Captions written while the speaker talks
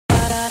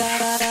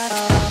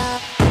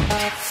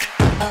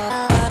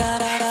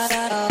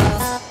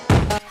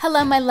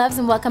Hello my loves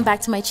and welcome back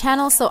to my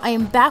channel. So I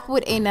am back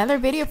with another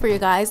video for you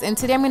guys, and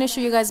today I'm going to show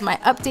you guys my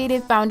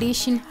updated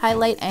foundation,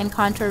 highlight, and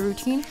contour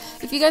routine.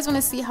 If you guys want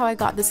to see how I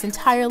got this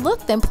entire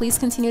look, then please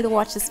continue to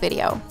watch this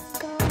video.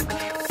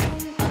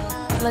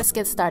 Let's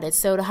get started.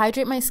 So to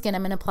hydrate my skin,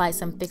 I'm going to apply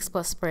some Fix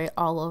Plus spray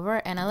all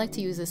over, and I like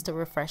to use this to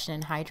refresh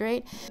and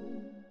hydrate.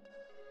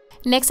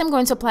 Next, I'm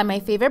going to apply my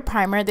favorite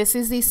primer. This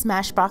is the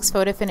Smashbox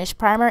Photo Finish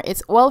Primer.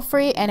 It's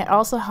oil-free and it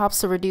also helps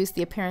to reduce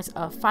the appearance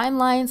of fine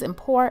lines and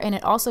pore, and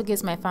it also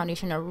gives my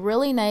foundation a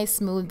really nice,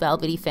 smooth,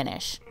 velvety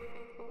finish.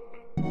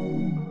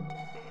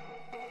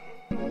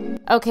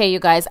 Okay, you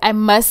guys, I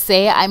must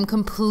say I'm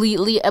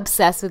completely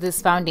obsessed with this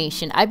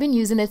foundation. I've been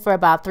using it for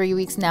about 3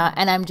 weeks now,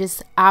 and I'm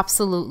just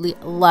absolutely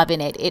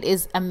loving it. It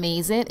is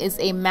amazing. It's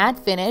a matte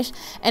finish,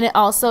 and it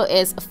also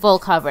is full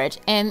coverage.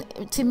 And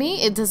to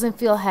me, it doesn't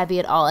feel heavy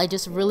at all. I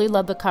just really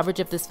love the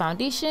coverage of this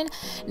foundation.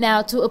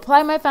 Now, to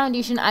apply my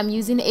foundation, I'm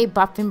using a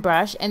buffing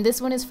brush, and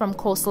this one is from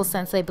Coastal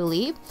Scents, I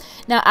believe.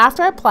 Now,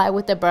 after I apply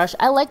with the brush,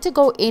 I like to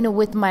go in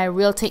with my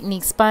Real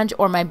Technique sponge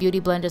or my Beauty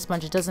Blender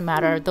sponge. It doesn't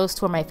matter. Those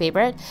two are my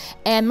favorite.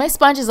 And my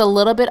sponge is a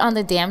little bit on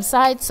the damp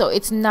side, so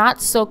it's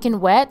not soaking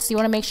wet, so you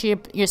want to make sure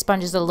your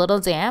sponge is a little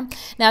damp.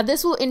 Now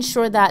this will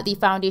ensure that the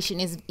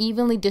foundation is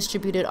evenly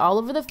distributed all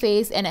over the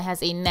face and it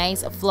has a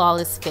nice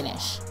flawless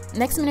finish.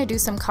 Next, I'm going to do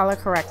some color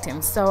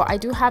correcting. So I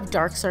do have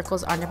dark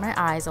circles under my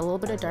eyes, a little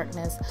bit of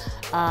darkness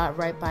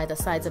right by the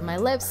sides of my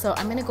lips. So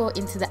I'm going to go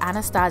into the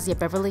Anastasia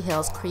Beverly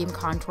Hills Cream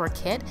Contour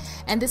Kit,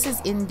 and this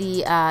is in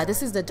the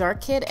this is the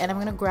dark kit, and I'm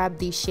going to grab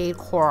the shade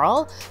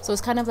Coral. So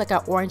it's kind of like an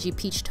orangey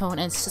peach tone,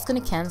 and it's just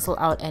going to cancel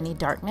out any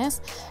darkness.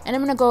 And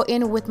I'm going to go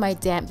in with my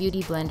damp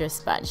Beauty Blender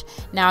sponge.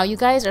 Now you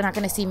guys are not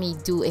going to see me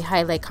do a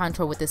highlight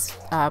contour with this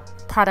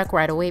product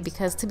right away,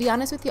 because to be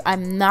honest with you,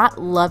 I'm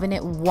not loving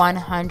it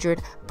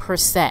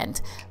 100%.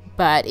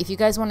 But if you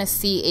guys want to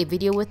see a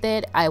video with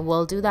it, I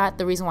will do that.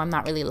 The reason why I'm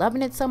not really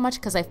loving it so much,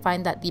 because I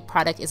find that the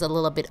product is a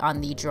little bit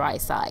on the dry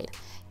side.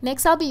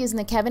 Next, I'll be using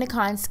the Kevyn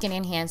Aucoin Skin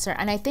Enhancer,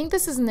 and I think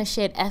this is in the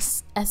shade oh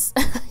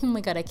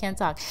my god, I can't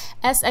talk,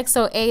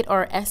 SX08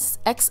 or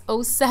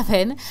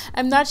SX07.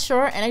 I'm not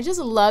sure, and I just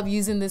love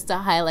using this to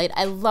highlight.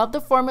 I love the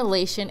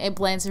formulation. It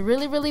blends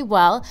really, really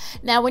well.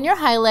 Now, when you're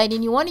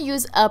highlighting, you want to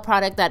use a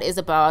product that is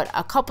about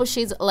a couple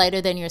shades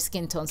lighter than your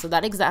skin tone. So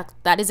that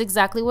is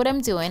exactly what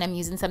I'm doing. I'm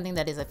using something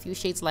that is a few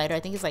shades lighter.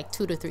 I think it's like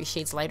 2 to 3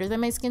 shades lighter than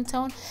my skin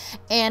tone.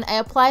 And I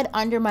applied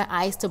under my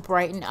eyes to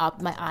brighten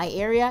up my eye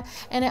area,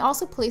 and I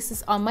also place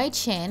this on my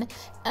chin,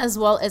 as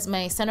well as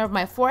my center of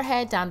my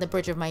forehead, down the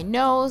bridge of my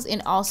nose,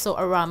 and also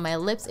around my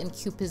lips and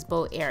cupid's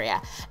bow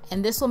area.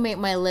 And this will make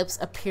my lips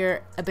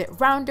appear a bit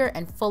rounder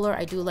and fuller.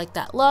 I do like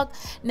that look.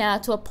 Now,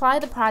 to apply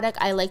the product,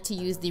 I like to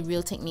use the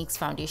Real Techniques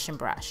foundation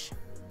brush.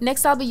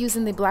 Next, I'll be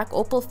using the black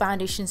Opal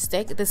foundation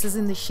stick. This is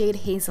in the shade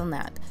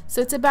Hazelnut. So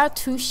it's about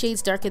 2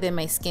 shades darker than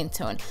my skin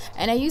tone.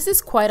 And I use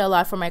this quite a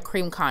lot for my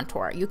cream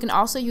contour. You can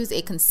also use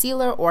a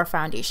concealer or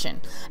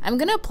foundation. I'm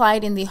going to apply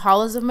it in the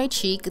hollows of my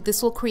cheek.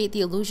 This will create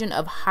the illusion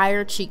of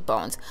higher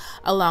cheekbones.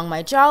 Along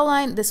my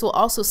jawline, this will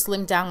also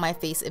slim down my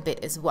face a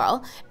bit as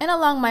well. And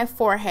along my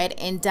forehead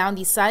and down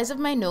the sides of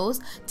my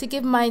nose to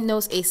give my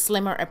nose a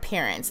slimmer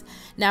appearance.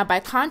 Now, by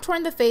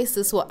contouring the face,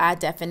 this will add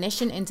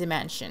definition and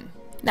dimension.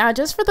 Now,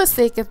 just for the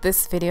sake of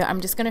this video, I'm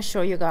just going to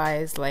show you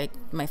guys like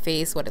my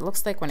face, what it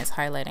looks like when it's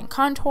highlight and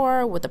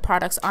contour with the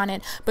products on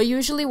it. But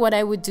usually what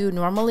I would do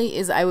normally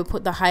is I would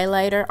put the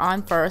highlighter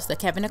on first, the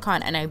Kevyn Aucoin,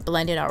 and I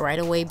blend it out right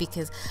away,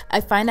 because I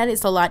find that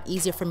it's a lot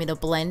easier for me to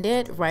blend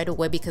it right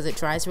away because it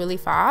dries really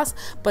fast.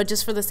 But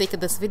just for the sake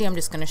of this video, I'm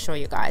just going to show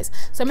you guys.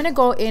 So I'm going to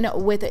go in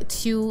with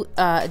 2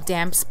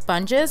 damp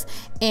sponges,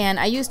 and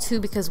I use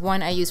 2 because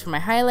one I use for my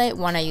highlight,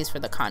 one I use for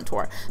the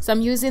contour. So I'm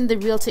using the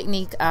Real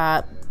Technique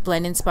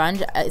blending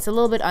sponge. It's a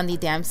little bit on the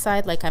damp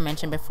side. Like I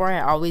mentioned before,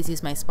 I always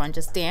use my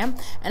sponges damp,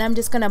 and I'm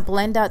just gonna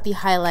blend out the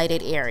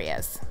highlighted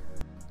areas.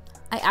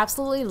 I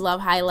absolutely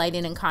love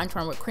highlighting and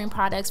contouring with cream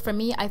products. For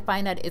me, I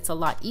find that it's a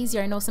lot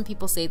easier. I know some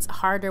people say it's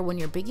harder when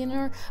you're a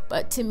beginner,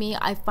 but to me,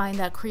 I find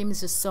that cream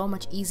is just so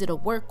much easier to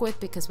work with,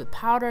 because with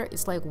powder,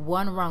 it's like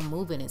one wrong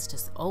move and it's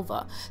just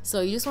over. So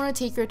you just want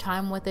to take your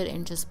time with it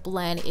and just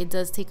blend. It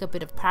does take a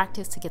bit of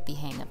practice to get the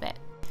hang of it.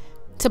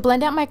 To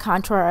blend out my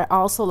contour, I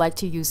also like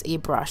to use a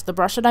brush. The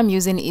brush that I'm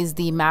using is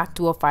the MAC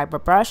Dual Fiber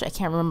brush. I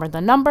can't remember the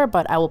number,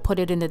 but I will put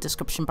it in the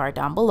description bar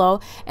down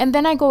below. And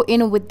then I go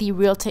in with the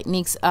Real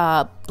Techniques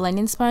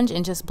blending sponge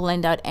and just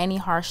blend out any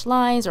harsh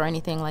lines or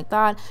anything like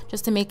that,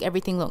 just to make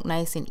everything look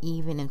nice and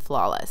even and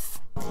flawless.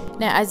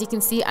 Now, as you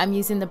can see, I'm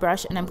using the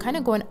brush and I'm kind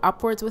of going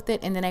upwards with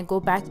it, and then I go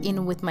back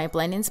in with my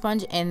blending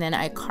sponge, and then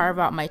I carve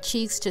out my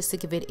cheeks just to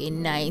give it a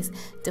nice,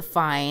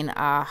 defined,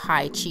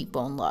 high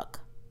cheekbone look.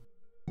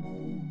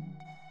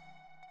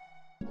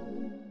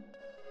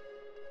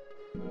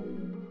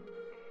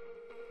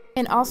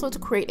 And also to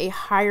create a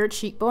higher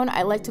cheekbone,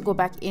 I like to go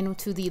back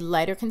into the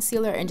lighter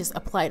concealer and just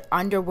apply it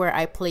under where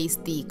I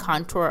placed the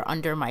contour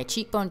under my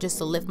cheekbone, just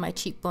to lift my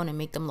cheekbone and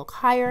make them look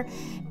higher.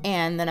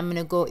 And then I'm going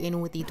to go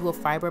in with the dual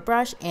fiber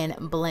brush and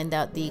blend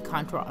out the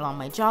contour along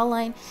my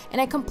jawline.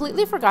 And I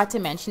completely forgot to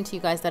mention to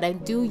you guys that I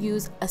do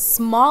use a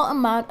small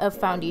amount of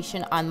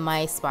foundation on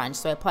my sponge.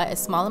 So I apply a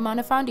small amount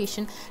of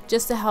foundation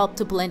just to help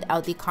to blend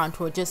out the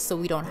contour, just so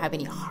we don't have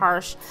any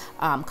harsh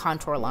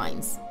contour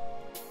lines.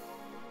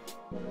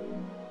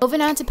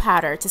 Moving on to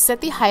powder. To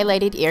set the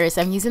highlighted ears,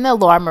 I'm using the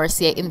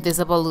Merceier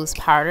Invisible Loose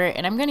Powder,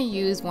 and I'm going to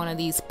use one of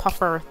these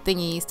puffer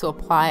thingies to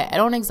apply. I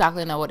don't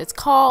exactly know what it's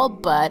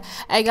called, but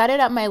I got it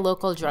at my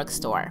local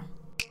drugstore.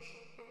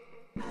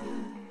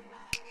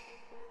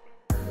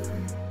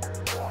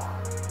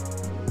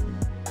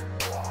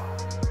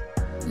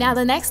 Now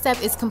the next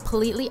step is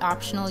completely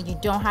optional. You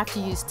don't have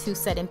to use two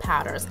setting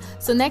powders.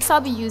 So next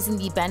I'll be using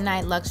the Ben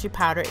Nye Luxury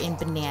Powder in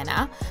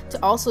Banana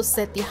to also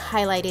set the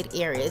highlighted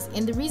areas.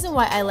 And the reason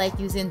why I like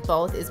using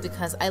both is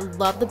because I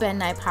love the Ben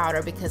Nye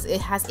powder because it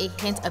has a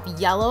hint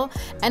of yellow,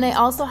 and I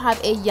also have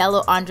a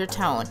yellow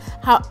undertone.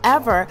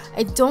 However,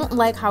 I don't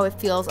like how it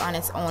feels on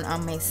its own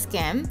on my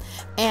skin.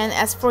 And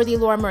as for the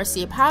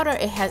Merceier powder,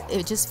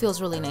 it just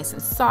feels really nice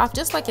and soft,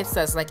 just like it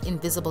says, like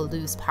invisible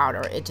loose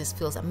powder. It just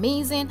feels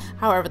amazing.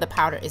 However, the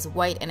powder is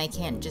white and I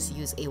can't just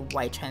use a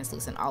white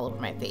translucent all over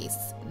my face.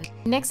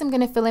 Next, I'm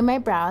going to fill in my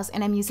brows,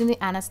 and I'm using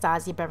the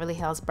Anastasia Beverly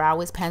Hills Brow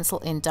Wiz Pencil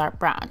in dark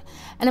brown.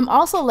 And I'm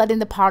also letting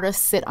the powder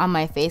sit on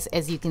my face,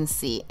 as you can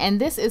see. And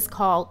this is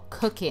called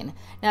cooking.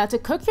 Now, to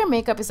cook your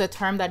makeup is a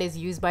term that is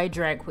used by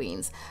drag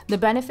queens. The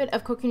benefit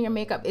of cooking your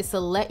makeup is to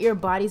let your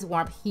body's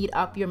warmth heat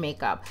up your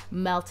makeup,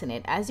 melting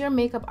it. As your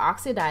makeup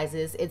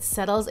oxidizes, it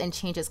settles and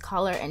changes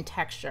color and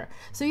texture.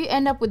 So you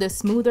end up with a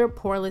smoother,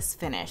 poreless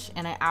finish.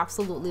 And I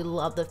absolutely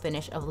love the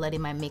finish of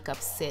letting my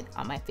makeup sit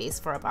on my face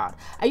for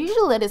I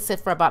usually let it sit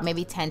for about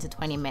maybe 10 to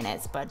 20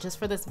 minutes, but just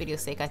for this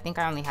video's sake, I think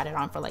I only had it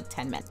on for like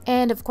 10 minutes.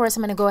 And of course,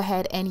 I'm going to go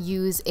ahead and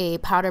use a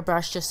powder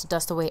brush just to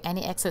dust away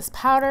any excess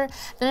powder.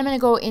 Then I'm going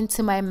to go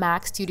into my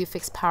MAC Studio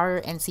Fix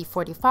Powder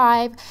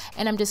NC45,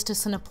 and I'm just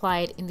going to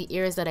apply it in the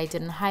areas that I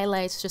didn't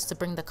highlight, just to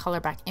bring the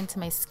color back into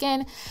my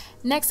skin.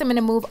 Next, I'm going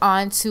to move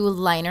on to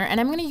liner, and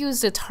I'm going to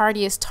use the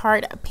Tartiest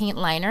Tarte Paint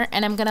Liner,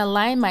 and I'm going to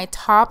line my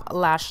top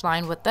lash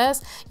line with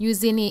this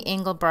using the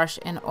angle brush.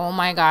 And oh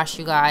my gosh,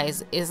 you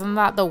guys, isn't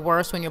that the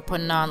worst when you're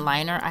putting on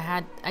liner?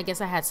 I guess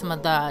I had some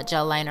of the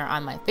gel liner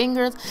on my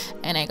fingers,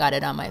 and I got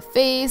it on my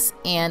face,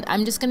 and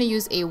I'm just going to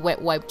use a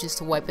wet wipe just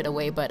to wipe it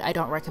away, but I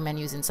don't recommend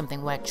using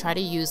something wet. Try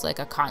to use like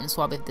a cotton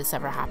swab if this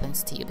ever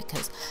happens to you,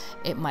 because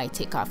it might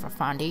take off a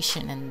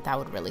foundation and that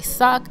would really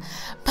suck.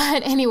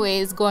 But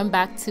anyways, going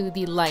back to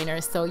the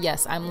liner, so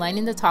yes, I'm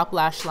lining the top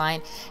lash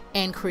line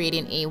and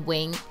creating a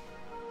wing.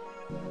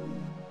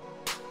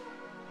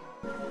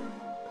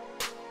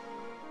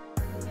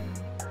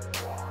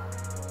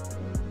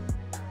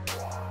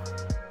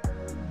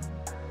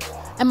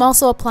 I'm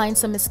also applying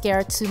some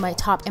mascara to my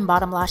top and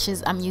bottom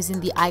lashes. I'm using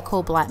the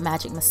Aucoin Black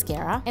Magic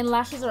Mascara. And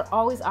lashes are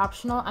always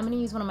optional. I'm going to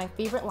use one of my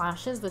favorite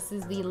lashes. This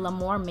is the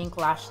L'Amour Mink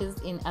Lashes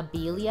in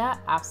Abelia.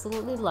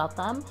 Absolutely love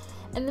them.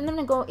 And then I'm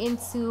going to go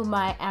into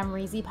my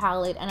Amrezy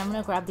palette, and I'm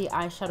going to grab the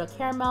eyeshadow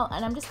Caramel,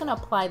 and I'm just going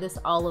to apply this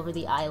all over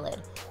the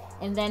eyelid.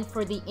 And then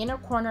for the inner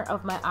corner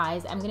of my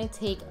eyes, I'm going to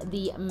take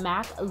the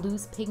MAC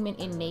Loose Pigment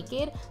in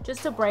Naked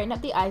just to brighten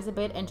up the eyes a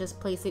bit and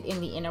just place it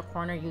in the inner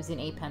corner using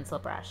a pencil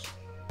brush.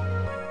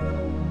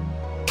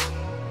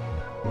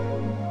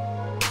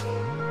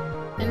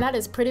 And that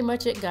is pretty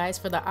much it, guys,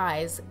 for the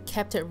eyes.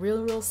 Kept it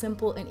real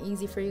simple and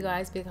easy for you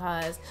guys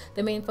because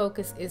the main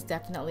focus is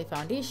definitely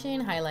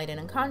foundation, highlighting,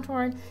 and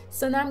contouring.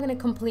 So now I'm going to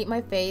complete my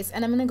face,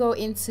 and I'm going to go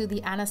into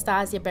the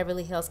Anastasia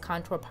Beverly Hills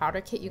Contour Powder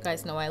Kit. You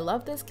guys know I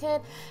love this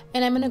kit.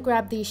 And I'm going to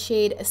grab the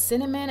shade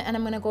Cinnamon, and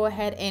I'm going to go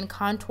ahead and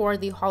contour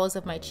the hollows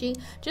of my cheek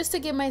just to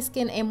give my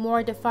skin a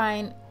more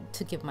defined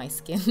to give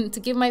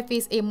my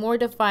face a more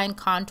defined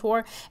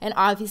contour, and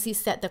obviously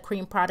set the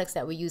cream products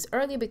that we used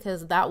earlier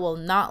because that will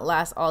not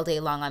last all day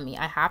long on me.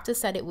 I have to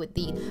set it with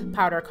the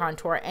powder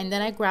contour. And then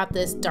I grab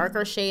this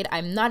darker shade.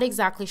 I'm not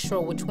exactly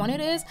sure which one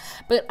it is,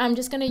 but I'm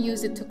just going to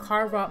use it to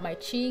carve out my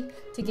cheek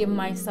to give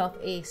myself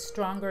a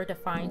stronger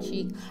defined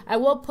cheek. I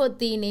will put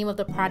the name of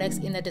the products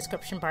in the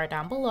description bar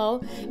down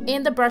below.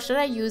 And the brush that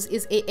I use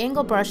is a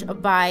angle brush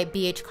by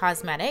BH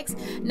Cosmetics.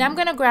 Now I'm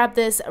going to grab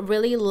this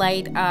really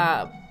light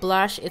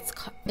blush.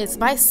 It's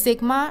by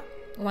Sigma.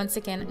 Once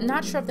again,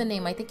 not sure of the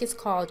name. I think it's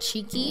called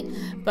Cheeky,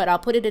 but I'll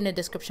put it in the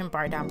description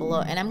bar down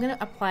below. And I'm going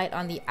to apply it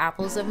on the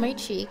apples of my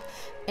cheek.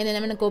 And then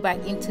I'm going to go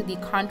back into the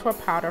contour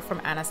powder from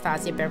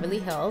Anastasia Beverly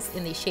Hills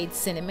in the shade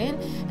Cinnamon.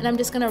 And I'm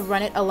just going to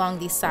run it along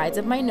the sides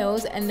of my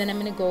nose. And then I'm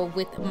going to go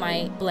with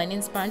my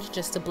blending sponge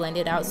just to blend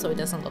it out so it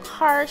doesn't look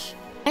harsh.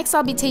 Next,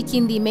 I'll be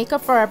taking the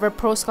Makeup Forever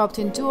Pro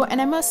Sculpting Duo,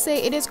 and I must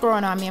say it is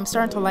growing on me. I'm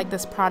starting to like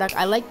this product.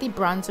 I like the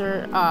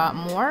bronzer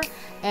more,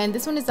 and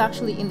this one is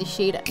actually in the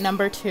shade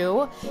number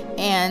 2,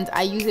 and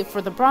I use it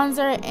for the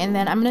bronzer. And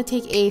then I'm going to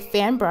take a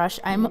fan brush.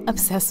 I'm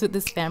obsessed with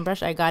this fan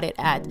brush. I got it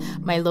at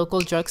my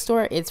local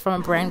drugstore. It's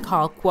from a brand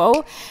called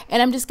Quo,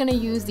 and I'm just going to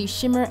use the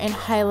shimmer and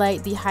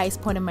highlight the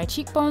highest point of my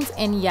cheekbones.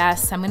 And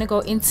yes, I'm going to go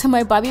into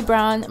my Bobbi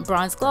Brown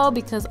Bronze Glow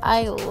because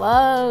I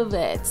love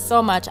it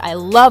so much. I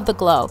love the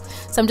glow.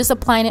 So I'm just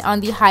applying it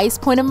on the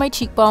highest point of my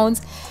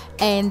cheekbones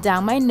and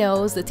down my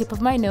nose, the tip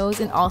of my nose,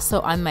 and also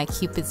on my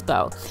Cupid's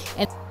bow.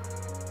 And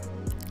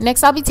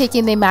next, I'll be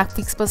taking the MAC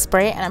Fix Plus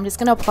spray, and I'm just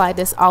gonna apply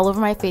this all over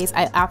my face.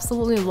 I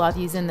absolutely love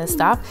using this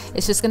stuff.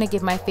 It's just gonna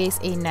give my face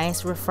a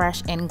nice,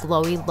 refresh, and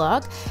glowy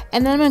look.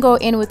 And then I'm gonna go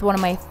in with one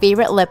of my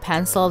favorite lip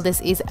pencil. This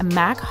is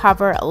MAC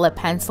Hover Lip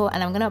Pencil,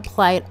 and I'm gonna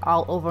apply it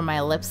all over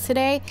my lips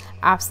today.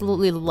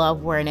 Absolutely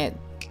love wearing it.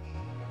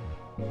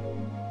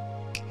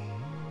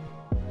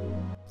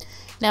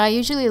 Now, I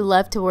usually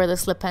love to wear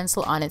this lip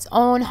pencil on its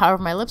own.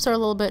 However, my lips are a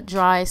little bit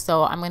dry,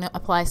 so I'm going to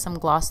apply some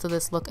gloss to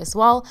this look as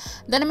well.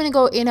 Then I'm going to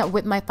go in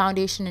with my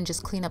foundation and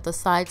just clean up the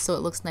sides so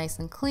it looks nice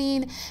and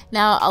clean.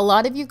 Now, a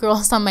lot of you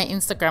girls on my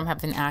Instagram have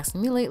been asking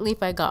me lately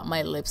if I got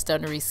my lips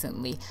done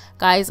recently.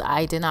 Guys,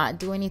 I did not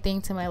do anything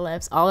to my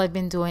lips. All I've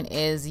been doing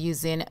is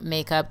using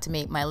makeup to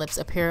make my lips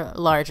appear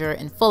larger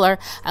and fuller.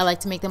 I like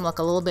to make them look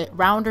a little bit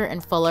rounder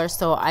and fuller,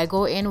 so I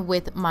go in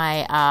with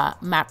my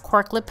MAC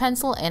Cork lip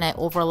pencil and I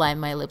overline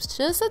my lips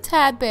just a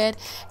tad bit.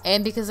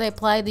 And because I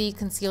apply the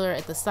concealer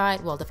at the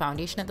side, well, the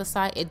foundation at the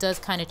side, it does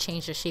kind of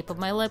change the shape of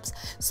my lips,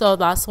 so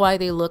that's why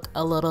they look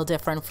a little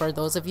different for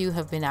those of you who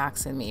have been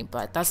asking me.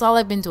 But that's all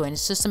I've been doing.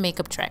 It's just a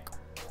makeup trick.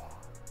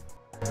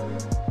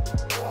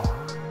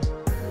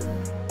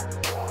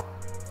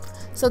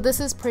 So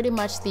this is pretty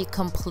much the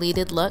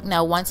completed look.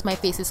 Now, once my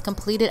face is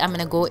completed, I'm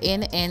going to go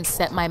in and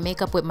set my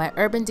makeup with my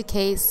Urban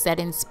Decay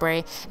setting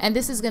spray. And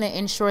this is going to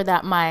ensure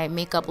that my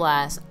makeup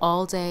lasts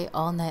all day,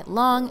 all night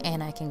long,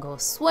 and I can go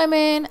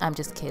swimming. I'm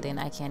just kidding.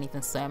 I can't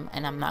even swim,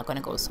 and I'm not going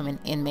to go swimming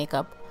in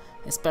makeup,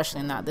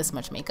 especially not this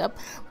much makeup.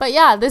 But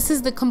yeah, this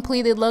is the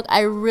completed look.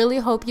 I really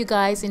hope you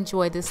guys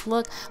enjoyed this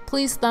look.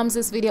 Please thumbs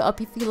this video up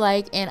if you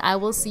like, and I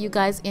will see you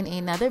guys in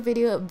another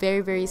video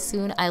very, very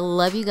soon. I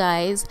love you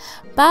guys.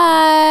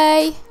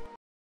 Bye.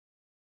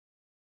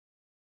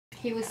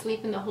 He was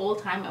sleeping the whole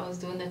time I was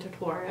doing the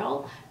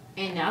tutorial,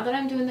 and now that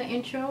I'm doing the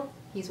intro,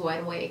 he's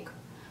wide awake.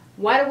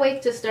 Wide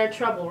awake to start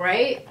trouble,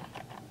 right?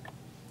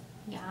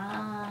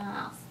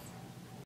 Yes.